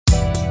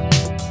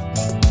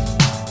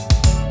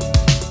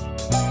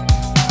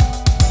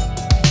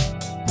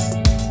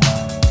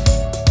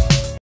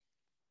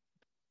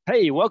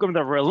Hey, welcome to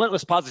the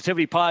Relentless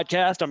Positivity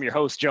Podcast. I'm your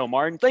host, Joe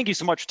Martin. Thank you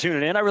so much for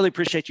tuning in. I really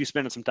appreciate you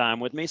spending some time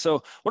with me.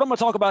 So, what I'm going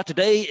to talk about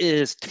today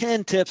is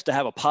 10 tips to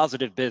have a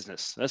positive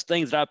business. That's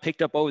things that I've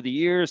picked up over the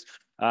years.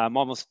 I'm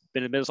almost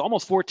been in business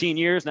almost 14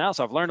 years now.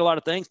 So, I've learned a lot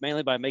of things,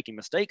 mainly by making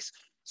mistakes.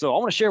 So, I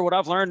want to share what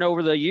I've learned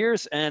over the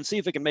years and see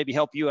if it can maybe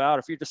help you out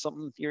if you're just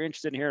something you're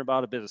interested in hearing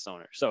about a business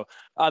owner. So,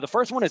 the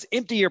first one is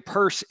empty your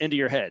purse into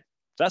your head.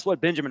 That's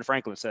what Benjamin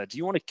Franklin said. Do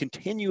you want to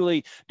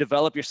continually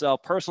develop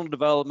yourself, personal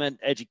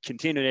development,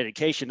 continuing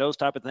education, those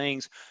type of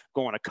things,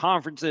 going to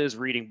conferences,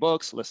 reading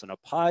books, listen to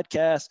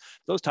podcasts,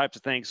 those types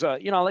of things.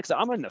 Like I said,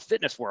 I'm in the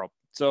fitness world.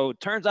 So it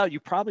turns out you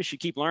probably should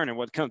keep learning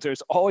what comes.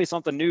 There's always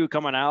something new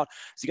coming out.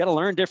 So you got to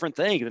learn different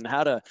things and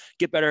how to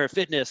get better at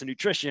fitness and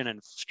nutrition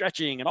and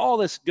stretching and all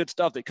this good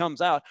stuff that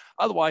comes out.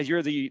 Otherwise,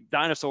 you're the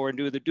dinosaur and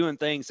doing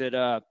things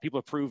that people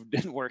have proved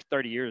didn't work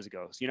 30 years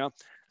ago.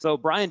 So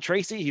Brian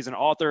Tracy, he's an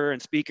author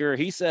and speaker.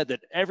 He said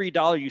that every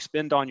dollar you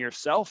spend on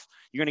yourself,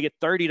 you're going to get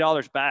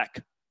 $30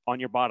 back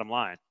on your bottom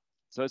line.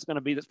 So that's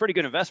pretty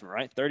good investment,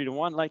 right? 30 to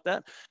 1 like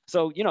that.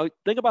 So,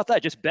 think about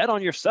that. Just bet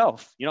on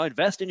yourself,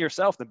 invest in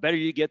yourself. The better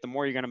you get, the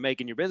more you're going to make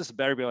in your business, the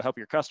better you'll be able to help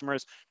your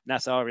customers. And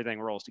that's how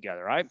everything rolls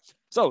together, right?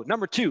 So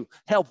number 2,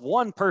 help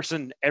one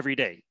person every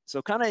day.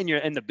 So kind of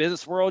in the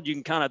business world, you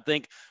can kind of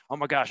think, oh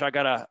my gosh, I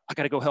gotta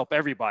go help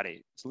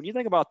everybody. So when you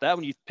think about that,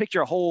 when you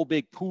picture a whole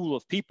big pool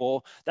of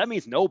people, that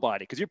means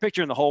nobody, because you're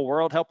picturing the whole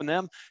world helping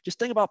them. Just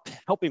think about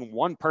helping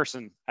one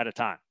person at a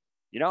time.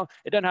 It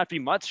doesn't have to be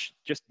much,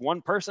 just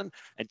one person.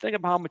 And think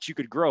about how much you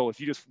could grow if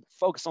you just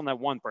focus on that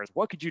one person.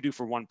 What could you do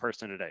for one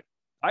person today?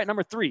 All right,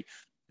 number 3,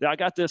 I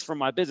got this from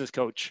my business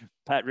coach,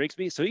 Pat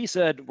Rigsby. So he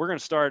said, we're going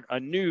to start a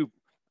new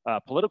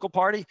political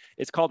party.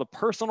 It's called the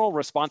Personal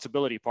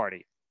Responsibility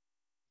Party.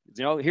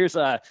 Here's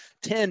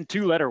 10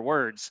 two-letter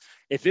words.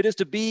 If it is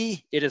to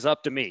be, it is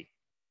up to me.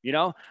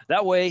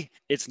 That way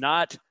it's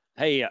not,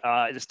 hey,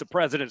 it's the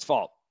president's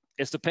fault.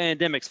 It's the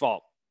pandemic's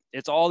fault.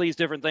 It's all these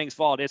different things'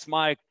 fault. It's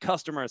my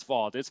customer's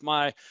fault. It's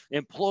my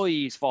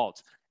employee's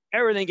fault.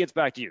 Everything gets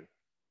back to you.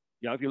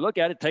 If you look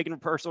at it, taking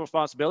personal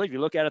responsibility, if you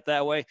look at it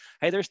that way,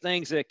 hey, there's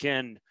things that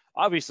can,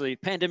 obviously,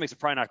 pandemics are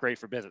probably not great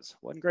for business.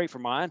 Wasn't great for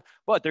mine,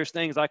 but there's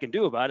things I can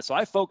do about it. So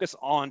I focus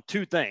on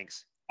 2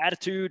 things,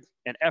 attitude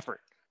and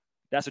effort.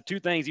 That's the 2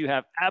 things you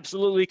have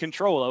absolutely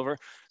control over.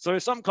 So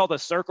there's something called the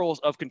circles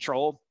of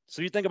control.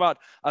 So you think about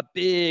a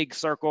big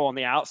circle on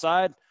the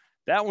outside.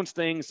 That one's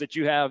things that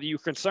you're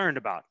concerned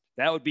about.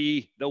 That would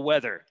be the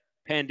weather,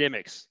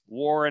 pandemics,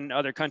 war in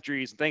other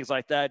countries, and things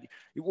like that.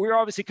 We're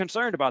obviously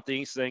concerned about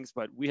these things,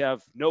 but we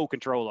have no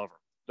control over.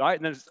 All right.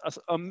 And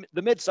then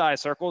the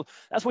mid-size circle,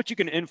 that's what you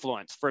can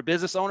influence. For a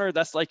business owner,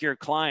 that's like your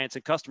clients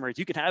and customers.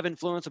 You can have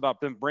influence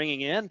about them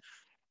bringing in,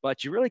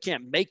 but you really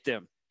can't make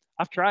them.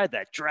 I've tried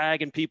that,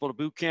 dragging people to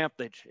boot camp.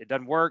 It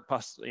doesn't work.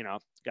 Plus,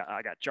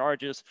 I got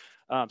charges.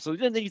 So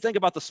then you think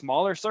about the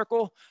smaller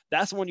circle.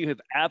 That's one you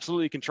have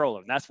absolutely control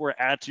of. And that's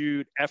where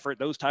attitude, effort,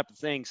 those type of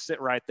things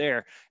sit right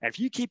there. And if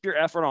you keep your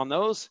effort on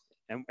those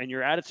and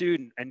your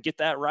attitude and get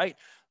that right,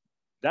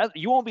 that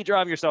you won't be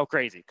driving yourself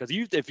crazy. Because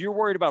if you're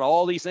worried about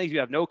all these things you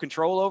have no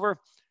control over,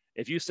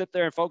 if you sit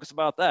there and focus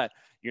about that,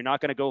 you're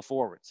not going to go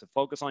forward. So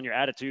focus on your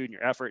attitude and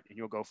your effort, and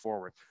you'll go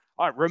forward.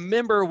 All right,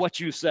 remember what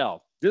you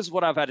sell. This is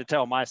what I've had to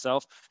tell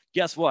myself.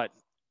 Guess what?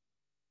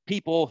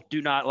 People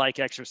do not like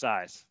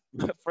exercise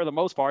for the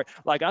most part.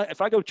 Like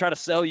if I go try to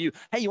sell you,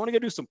 hey, you want to go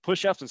do some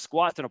push-ups and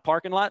squats in a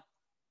parking lot?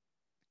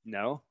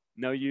 No,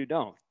 you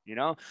don't.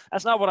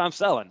 That's not what I'm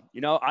selling.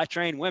 I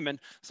train women.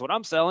 So what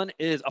I'm selling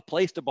is a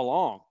place to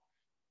belong.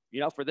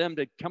 For them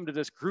to come to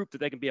this group that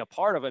they can be a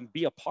part of and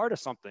be a part of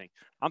something.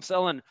 I'm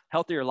selling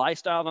healthier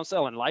lifestyles. I'm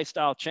selling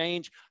lifestyle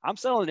change. I'm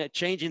selling it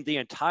changing the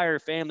entire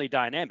family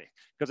dynamic.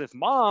 Because if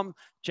mom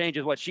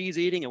changes what she's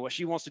eating and what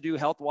she wants to do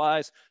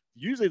health-wise,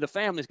 usually the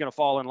family's going to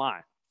fall in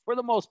line for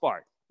the most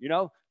part.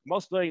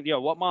 Most things,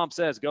 what mom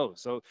says goes.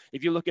 So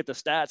if you look at the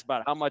stats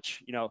about how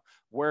much,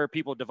 where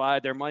people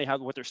divide their money,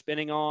 what they're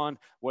spending on,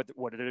 what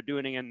they're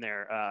doing in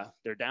their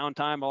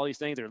downtime, all these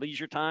things, their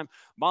leisure time,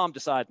 mom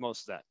decides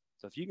most of that.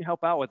 So if you can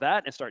help out with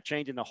that and start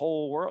changing the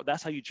whole world,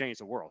 that's how you change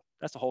the world.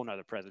 That's a whole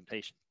nother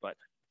presentation. But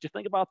just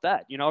think about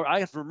that. I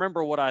have to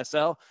remember what I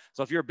sell.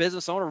 So if you're a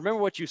business owner, remember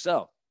what you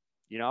sell.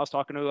 I was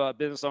talking to a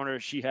business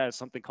owner. She has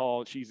something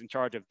called, she's in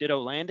charge of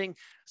Ditto Landing.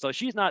 So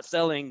she's not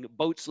selling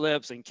boat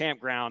slips and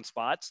campground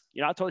spots.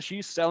 I told her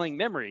she's selling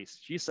memories.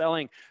 She's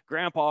selling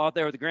grandpa out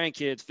there with the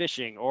grandkids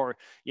fishing, or,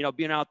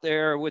 being out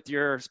there with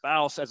your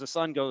spouse as the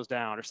sun goes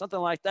down or something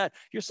like that.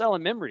 You're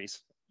selling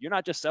memories. You're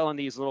not just selling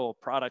these little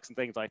products and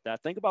things like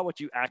that. Think about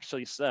what you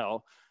actually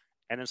sell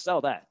and then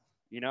sell that,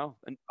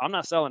 and I'm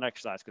not selling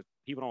exercise because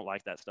people don't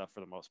like that stuff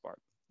for the most part.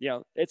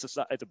 It's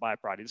a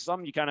byproduct. It's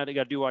something you kind of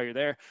got to do while you're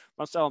there.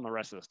 I'm selling the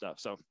rest of the stuff.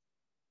 So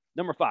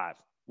number 5,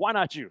 why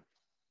not you?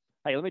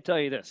 Hey, let me tell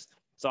you this.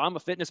 So I'm a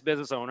fitness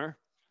business owner.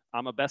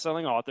 I'm a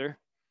best-selling author.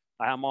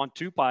 I'm on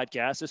 2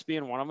 podcasts, this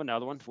being one of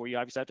another one where you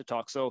obviously have to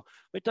talk. So let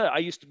me tell you, I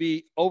used to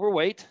be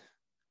overweight.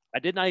 I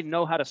did not even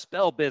know how to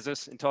spell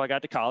business until I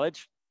got to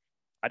college.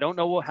 I don't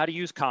know how to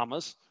use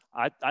commas.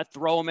 I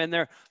throw them in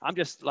there. I'm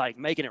just like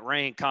making it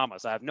rain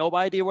commas. I have no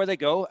idea where they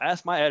go.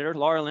 Ask my editor,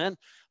 Laura Lynn.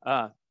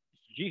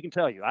 She can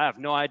tell you. I have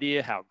no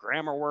idea how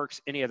grammar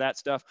works, any of that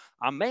stuff.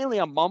 I'm mainly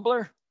a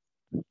mumbler.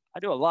 I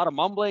do a lot of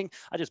mumbling.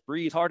 I just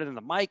breathe harder than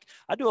the mic.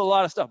 I do a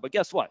lot of stuff. But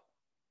guess what?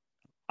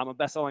 I'm a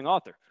best-selling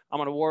author. I'm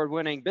an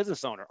award-winning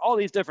business owner. All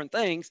these different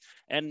things.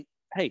 And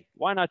hey,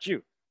 why not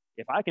you?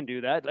 If I can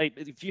do that, like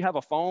if you have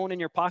a phone in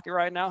your pocket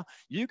right now,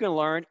 you can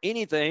learn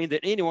anything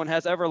that anyone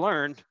has ever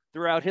learned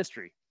throughout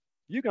history.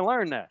 You can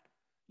learn that.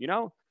 You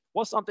know,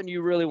 what's something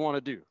you really want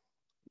to do?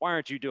 Why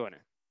aren't you doing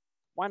it?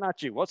 Why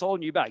not you? What's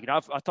holding you back? You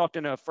know, I talked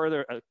in a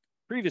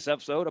previous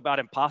episode about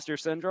imposter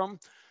syndrome.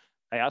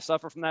 Hey, I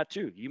suffer from that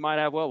too. You might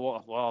have,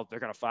 well, they're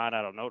going to find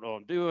I don't know what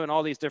I'm doing,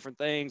 all these different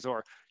things,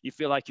 or you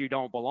feel like you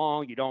don't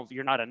belong,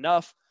 you're not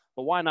enough.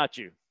 But why not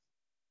you?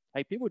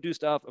 Hey, people do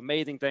stuff,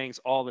 amazing things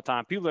all the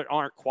time. People that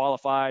aren't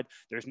qualified,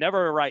 there's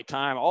never a right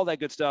time, all that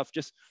good stuff.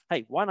 Just,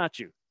 hey, why not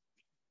you?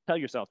 Tell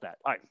yourself that.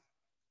 All right.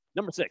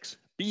 Number 6,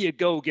 be a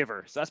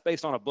go-giver. So that's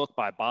based on a book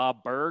by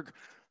Bob Berg.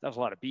 That was a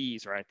lot of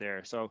B's right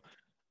there. So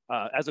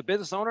as a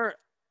business owner,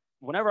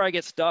 whenever I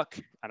get stuck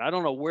and I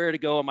don't know where to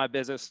go in my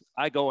business,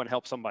 I go and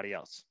help somebody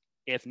else.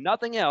 If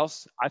nothing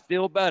else, I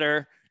feel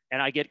better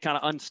and I get kind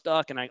of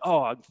unstuck and I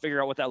can figure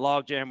out what that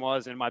log jam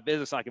was in my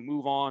business. I can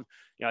move on.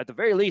 You know, at the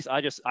very least,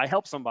 I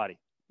help somebody.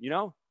 You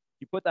know,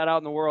 you put that out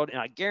in the world and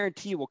I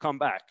guarantee we'll come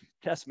back.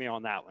 Test me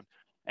on that one.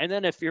 And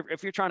then if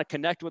you're trying to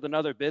connect with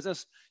another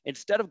business,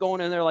 instead of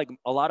going in there like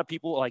a lot of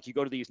people, like you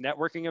go to these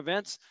networking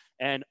events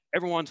and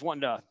everyone's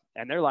wanting to,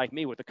 and they're like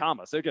me with the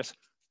commas. They're just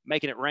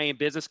making it rain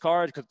business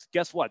cards, because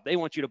guess what? They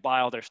want you to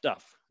buy all their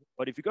stuff.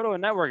 But if you go to a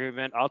networking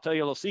event, I'll tell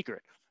you a little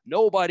secret.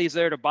 Nobody's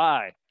there to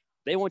buy.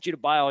 They want you to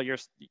buy all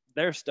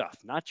their stuff,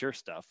 not your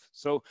stuff.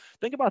 So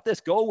think about this.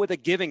 Go with a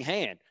giving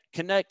hand.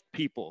 Connect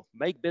people.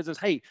 Make business.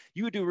 Hey,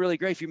 you would do really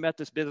great if you met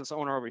this business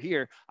owner over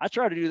here. I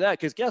try to do that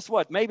because guess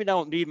what? Maybe they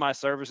don't need my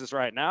services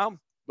right now,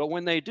 but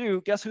when they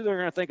do, guess who they're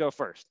going to think of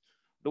first?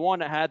 The one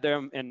that had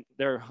them and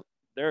their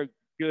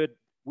good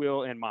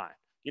will in mind.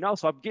 You know,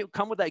 so I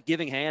come with that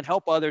giving hand,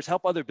 help others,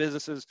 help other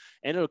businesses,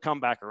 and it'll come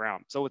back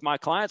around. So with my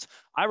clients,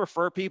 I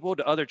refer people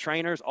to other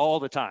trainers all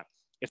the time.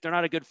 If they're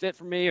not a good fit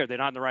for me, or they're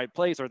not in the right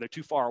place, or they're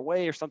too far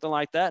away or something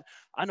like that,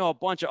 I know a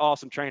bunch of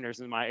awesome trainers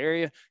in my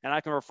area and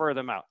I can refer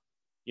them out.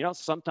 You know,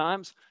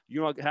 sometimes, you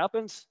know what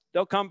happens?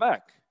 They'll come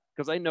back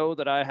because they know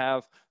that I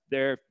have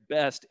their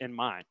best in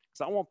mind.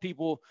 So I want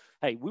people,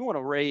 hey, we want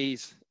to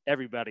raise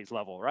everybody's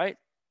level, right?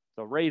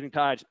 So raising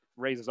tides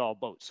raises all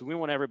boats. So we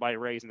want everybody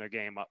raising their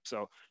game up.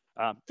 So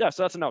so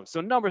that's a note.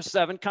 So number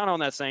 7, kind of on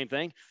that same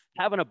thing,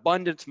 have an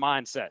abundance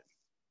mindset.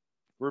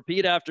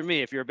 Repeat after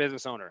me if you're a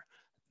business owner.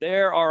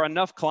 There are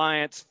enough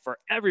clients for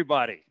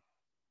everybody.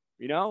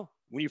 You know,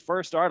 when you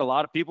first start, a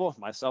lot of people,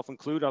 myself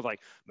included, I was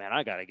like, man,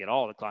 I got to get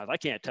all the clients. I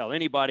can't tell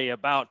anybody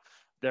about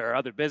their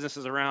other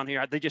businesses around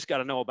here. They just got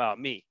to know about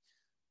me.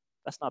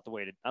 That's not the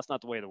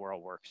way the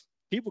world works.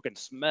 People can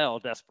smell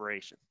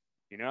desperation,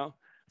 you know?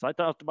 So I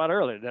talked about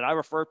earlier that I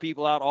refer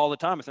people out all the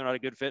time if they're not a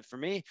good fit for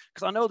me,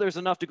 because I know there's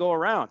enough to go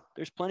around.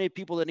 There's plenty of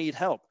people that need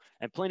help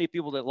and plenty of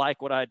people that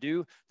like what I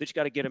do. They just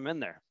got to get them in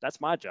there. That's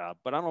my job.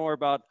 But I don't worry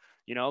about,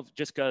 you know,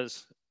 just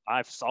because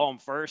I saw them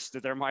first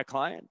that they're my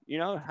client. You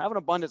know, have an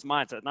abundance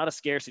mindset, not a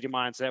scarcity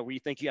mindset where you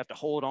think you have to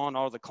hold on to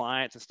all the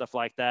clients and stuff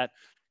like that.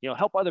 You know,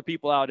 help other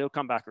people out. It'll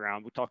come back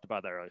around. We talked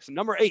about that earlier. So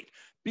number 8,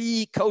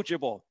 be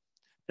coachable.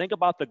 Think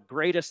about the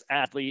greatest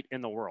athlete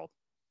in the world.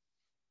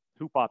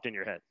 Who popped in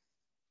your head?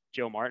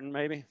 Joe Martin,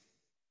 maybe?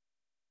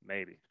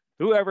 Maybe.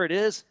 Whoever it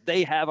is,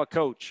 they have a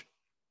coach.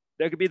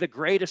 They could be the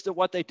greatest at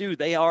what they do.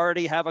 They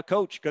already have a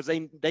coach because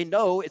they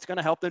know it's going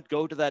to help them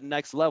go to that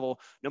next level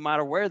no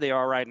matter where they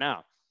are right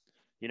now.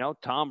 You know,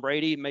 Tom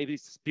Brady, maybe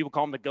people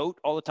call him the GOAT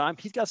all the time.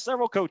 He's got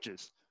several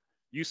coaches.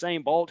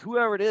 Usain Bolt,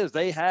 whoever it is,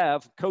 they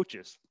have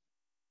coaches.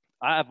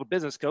 I have a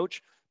business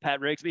coach, Pat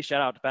Rigsby. Shout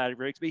out to Pat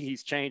Rigsby.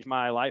 He's changed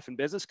my life in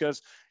business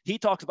because he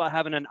talks about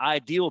having an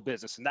ideal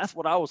business. And that's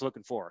what I was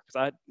looking for,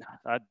 because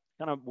I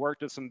kind of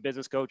worked with some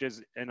business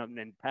coaches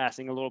and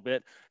passing a little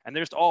bit. And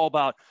they're just all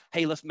about,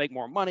 hey, let's make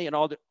more money and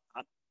all that.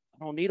 I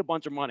don't need a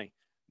bunch of money.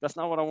 That's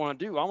not what I want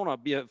to do. I want to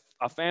be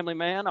a family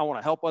man. I want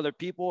to help other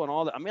people and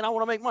all that. I mean, I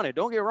want to make money.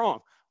 Don't get wrong.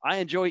 I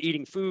enjoy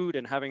eating food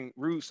and having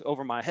roofs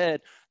over my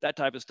head, that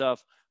type of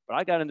stuff. But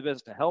I got into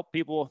business to help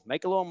people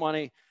make a little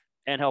money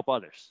and help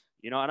others.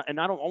 You know, and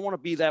I want to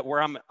be that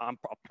where I'm a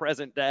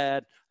present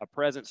dad, a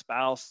present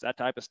spouse, that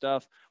type of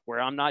stuff,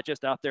 where I'm not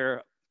just out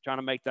there trying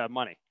to make that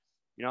money.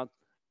 You know,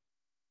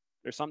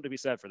 there's something to be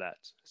said for that.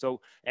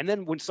 So, and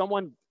then when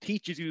someone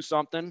teaches you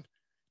something,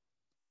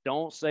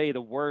 don't say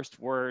the worst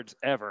words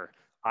ever.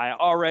 I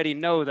already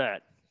know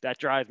that. That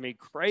drives me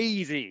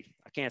crazy.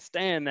 I can't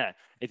stand that.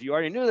 If you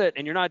already knew that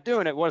and you're not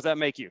doing it, what does that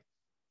make you?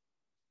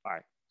 All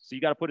right. So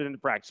you got to put it into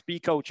practice. Be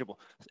coachable.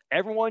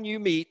 Everyone you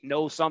meet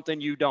knows something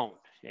you don't.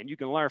 And you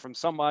can learn from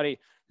something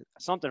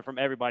from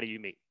everybody you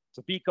meet.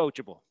 So be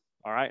coachable.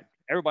 All right.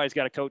 Everybody's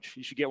got a coach.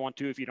 You should get one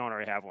too if you don't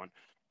already have one.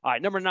 All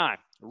right. Number 9,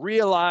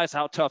 realize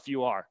how tough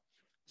you are.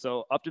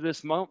 So up to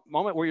this moment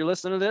where you're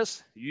listening to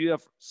this, you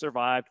have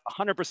survived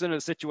 100% of the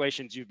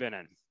situations you've been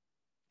in.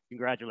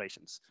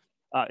 Congratulations.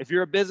 If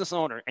you're a business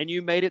owner and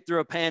you made it through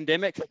a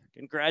pandemic,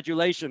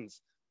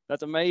 congratulations.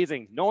 That's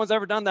amazing. No one's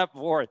ever done that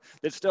before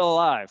that's still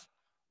alive.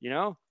 You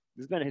know,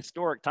 it's been a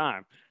historic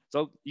time.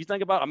 So you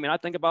think about, I mean, I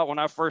think about when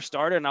I first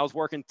started and I was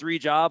working 3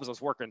 jobs. I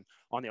was working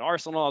on the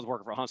Arsenal. I was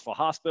working for Huntsville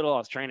Hospital. I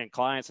was training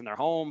clients in their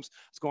homes.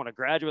 I was going to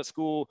graduate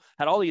school,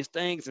 had all these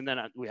things. And then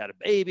we had a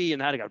baby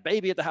and I had got a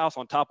baby at the house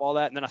on top of all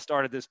that. And then I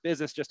started this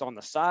business just on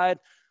the side.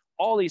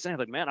 All these things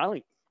like, man, I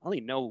don't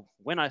even know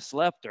when I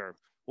slept or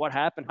what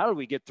happened. How did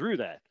we get through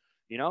that?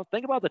 You know,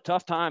 think about the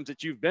tough times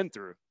that you've been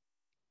through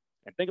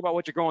and think about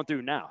what you're going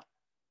through now.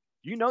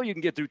 You know you can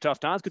get through tough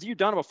times because you've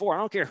done it before. I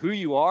don't care who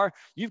you are.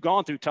 You've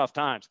gone through tough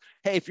times.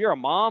 Hey, if you're a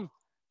mom,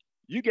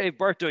 you gave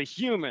birth to a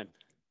human.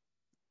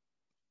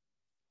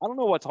 I don't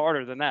know what's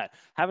harder than that.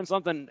 Having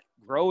something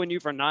grow in you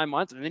for 9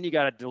 months and then you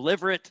got to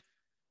deliver it.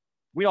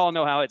 We all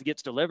know how it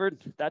gets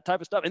delivered, that type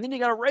of stuff. And then you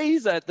got to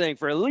raise that thing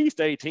for at least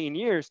 18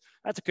 years.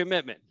 That's a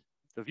commitment.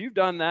 So if you've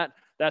done that,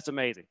 that's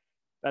amazing.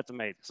 That's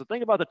amazing. So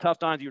think about the tough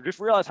times. You just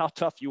realize how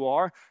tough you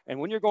are. And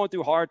when you're going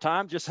through hard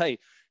times, just, hey,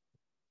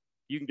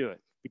 you can do it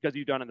because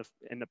you've done it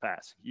in the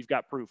past. You've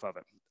got proof of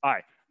it. All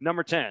right,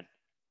 number 10.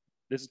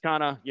 This is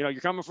kind of, you know, you're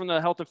coming from the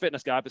health and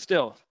fitness guy, but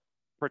still,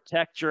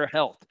 protect your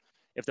health.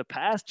 If the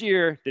past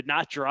year did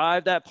not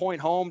drive that point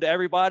home to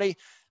everybody,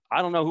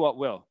 I don't know what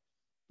will.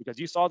 Because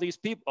you saw these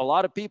people, a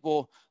lot of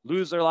people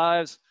lose their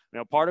lives. You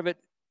know, part of it,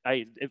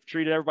 it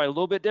treated everybody a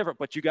little bit different,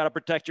 but you got to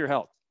protect your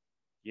health,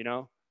 you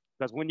know,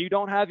 because when you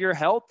don't have your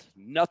health,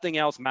 nothing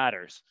else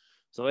matters.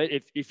 So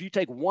if you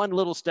take one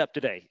little step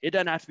today, it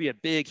doesn't have to be a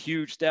big,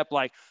 huge step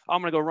like,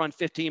 I'm going to go run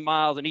 15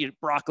 miles and eat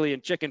broccoli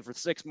and chicken for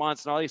 6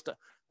 months and all these stuff.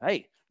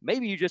 Hey,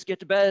 maybe you just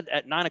get to bed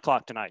at 9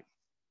 o'clock tonight.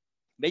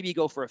 Maybe you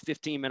go for a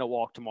 15-minute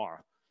walk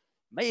tomorrow.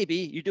 Maybe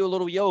you do a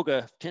little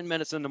yoga 10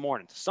 minutes in the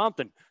morning,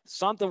 something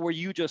where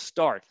you just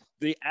start.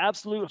 The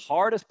absolute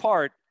hardest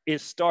part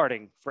is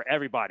starting for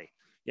everybody.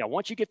 Yeah,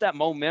 once you get that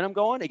momentum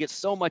going, it gets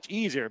so much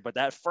easier. But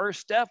that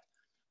first step,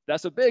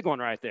 that's a big one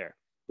right there.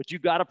 But you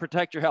got to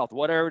protect your health,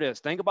 whatever it is.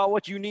 Think about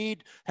what you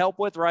need help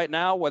with right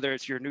now, whether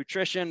it's your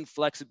nutrition,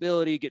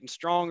 flexibility, getting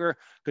stronger,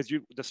 because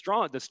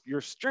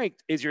your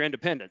strength is your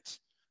independence.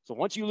 So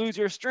once you lose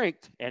your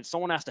strength and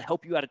someone has to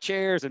help you out of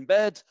chairs and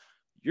beds,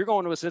 you're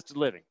going to assisted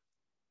living,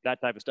 that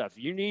type of stuff.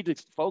 You need to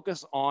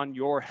focus on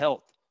your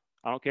health.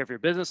 I don't care if you're a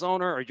business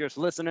owner or just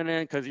listening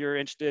in because you're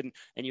interested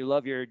and you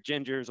love your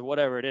gingers or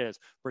whatever it is.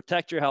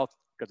 Protect your health.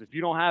 Because if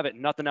you don't have it,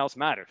 nothing else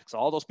matters. So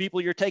all those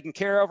people you're taking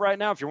care of right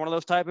now, if you're one of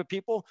those type of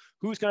people,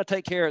 who's going to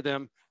take care of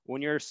them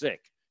when you're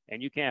sick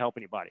and you can't help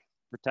anybody?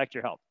 Protect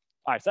your health.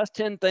 All right, so that's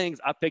 10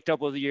 things I picked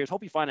up over the years.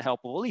 Hope you find it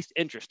helpful, at least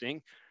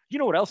interesting. You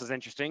know what else is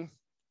interesting?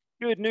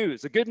 Good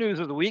news. The good news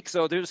of the week.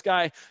 So there's this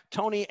guy,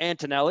 Tony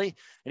Antonelli,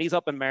 and he's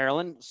up in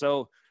Maryland.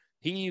 So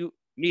he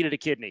needed a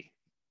kidney.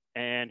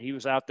 And he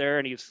was out there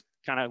and he's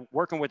kind of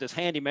working with his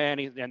handyman,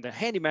 and the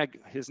handyman,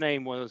 his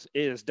name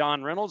is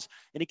Don Reynolds,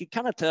 and he could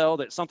kind of tell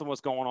that something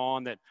was going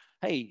on. That,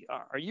 hey,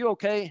 are you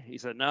okay? He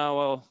said, no,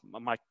 well,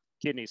 my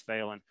kidney's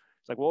failing.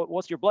 It's like, well,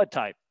 what's your blood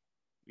type?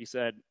 He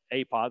said,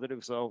 A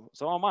positive. So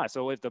am I.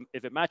 So if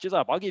it matches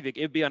up,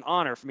 it'd be an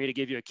honor for me to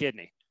give you a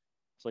kidney.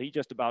 So he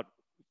just about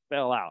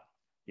fell out.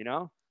 You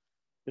know,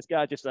 this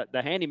guy just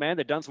the handyman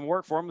that done some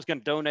work for him was going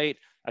to donate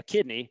a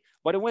kidney,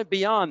 but it went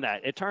beyond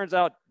that. It turns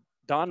out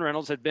Don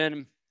Reynolds had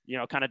been, you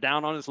know, kind of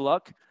down on his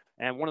luck.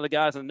 And one of the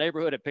guys in the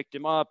neighborhood had picked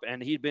him up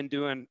and he'd been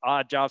doing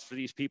odd jobs for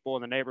these people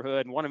in the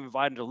neighborhood and one of them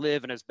invited him to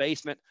live in his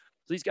basement.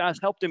 So these guys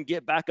helped him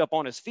get back up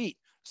on his feet.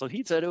 So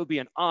he said it would be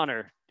an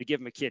honor to give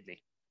him a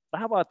kidney. So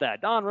how about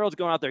that? Don Reynolds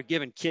going out there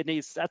giving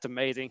kidneys. That's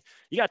amazing.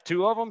 You got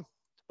 2 of them,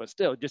 but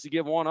still just to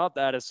give one up,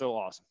 that is so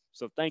awesome.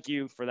 So thank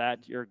you for that.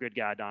 You're a good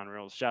guy, Don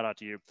Reynolds. Shout out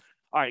to you.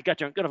 All right,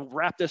 gotcha. I'm going to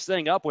wrap this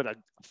thing up with a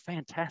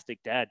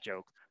fantastic dad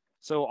joke.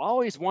 So I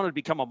always wanted to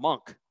become a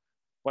monk,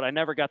 but I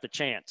never got the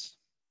chance.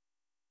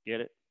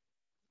 Get it?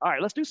 All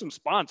right, let's do some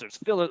sponsors.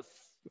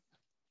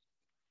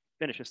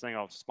 Finish this thing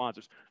off with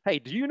sponsors. Hey,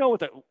 do you know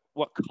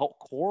what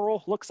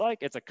coral looks like?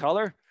 It's a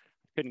color.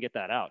 Couldn't get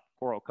that out.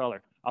 Coral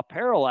color.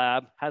 Apparel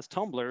has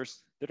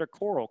tumblers that are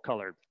coral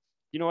colored.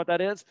 You know what that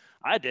is?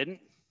 I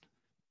didn't.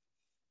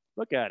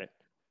 Look at it.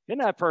 Isn't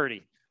that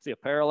pretty? See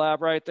Apparel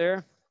right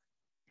there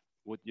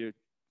with your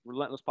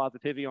relentless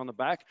positivity on the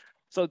back.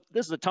 So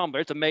this is a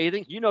tumbler. It's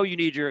amazing. You know you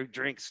need your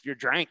drinks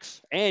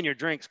and your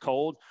drinks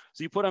cold.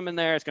 So you put them in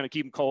there. It's going to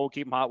keep them cold,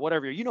 keep them hot,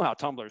 whatever. You know how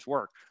tumblers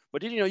work.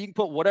 But did you know you can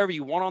put whatever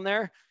you want on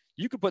there?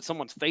 You could put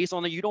someone's face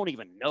on there. You don't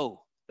even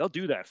know. They'll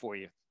do that for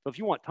you. So if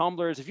you want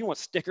tumblers, if you want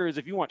stickers,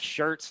 if you want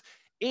shirts,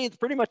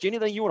 pretty much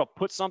anything you want to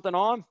put something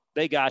on,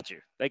 they got you.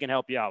 They can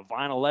help you out.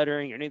 Vinyl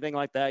lettering or anything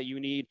like that you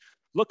need.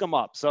 Look them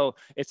up. So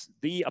it's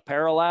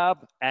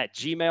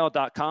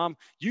theapparellab@gmail.com.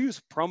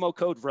 Use promo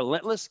code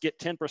Relentless, get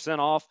 10%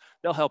 off.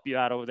 They'll help you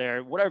out over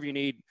there, whatever you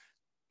need.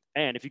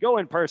 And if you go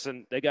in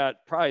person, they got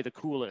probably the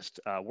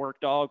coolest work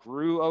dog,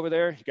 Rue, over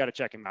there. You got to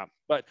check him out.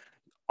 But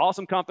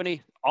Awesome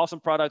company, awesome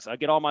products. I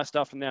get all my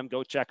stuff from them.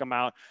 Go check them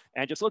out.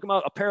 And just look them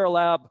up,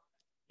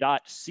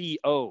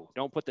 apparelab.co.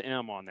 Don't put the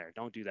M on there.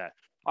 Don't do that.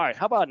 All right,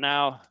 how about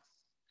now?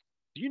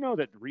 Do you know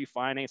that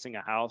refinancing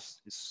a house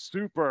is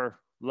super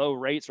low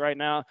rates right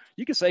now?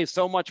 You can save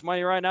so much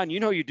money right now. And you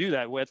know you do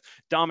that with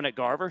Dominic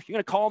Garver. You're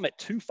going to call him at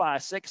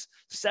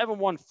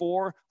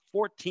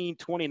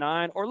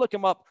 256-714-1429 or look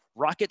him up,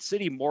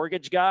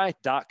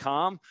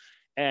 rocketcitymortgageguy.com.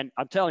 And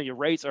I'm telling you,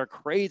 rates are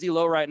crazy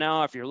low right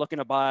now. If you're looking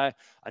to buy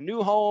a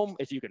new home,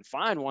 if you can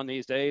find one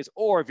these days,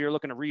 or if you're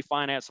looking to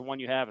refinance the one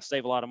you have and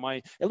save a lot of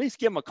money, at least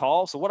give him a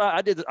call. So what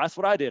I did, that's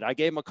what I did. I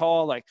gave him a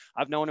call. Like,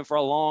 I've known him for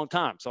a long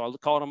time. So I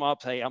called him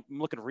up. Hey, I'm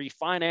looking to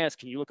refinance.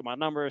 Can you look at my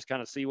numbers,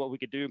 kind of see what we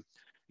could do?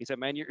 He said,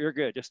 man, you're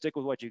good. Just stick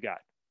with what you got.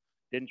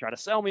 Didn't try to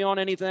sell me on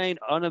anything.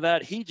 None of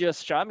that. He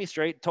just shot me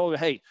straight and told me,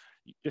 hey,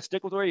 just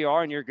stick with where you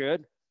are and you're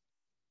good.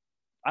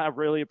 I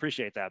really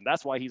appreciate that. And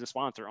that's why he's a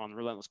sponsor on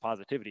Relentless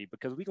Positivity,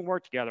 because we can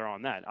work together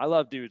on that. I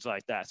love dudes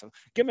like that. So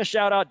give him a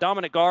shout out,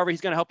 Dominic Garver. He's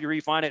going to help you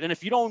refine it. And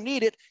if you don't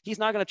need it, he's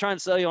not going to try and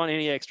sell you on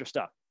any extra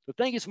stuff. So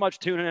thank you so much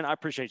for tuning in. I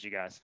appreciate you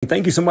guys.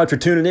 Thank you so much for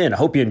tuning in. I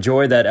hope you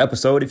enjoyed that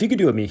episode. If you could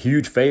do me a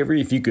huge favor,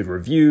 if you could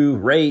review,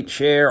 rate,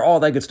 share, all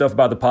that good stuff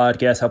about the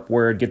podcast, help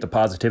word, get the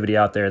positivity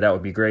out there, that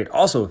would be great.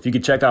 Also, if you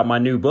could check out my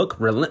new book,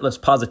 Relentless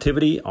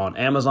Positivity, on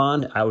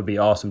Amazon, that would be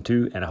awesome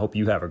too. And I hope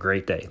you have a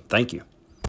great day. Thank you.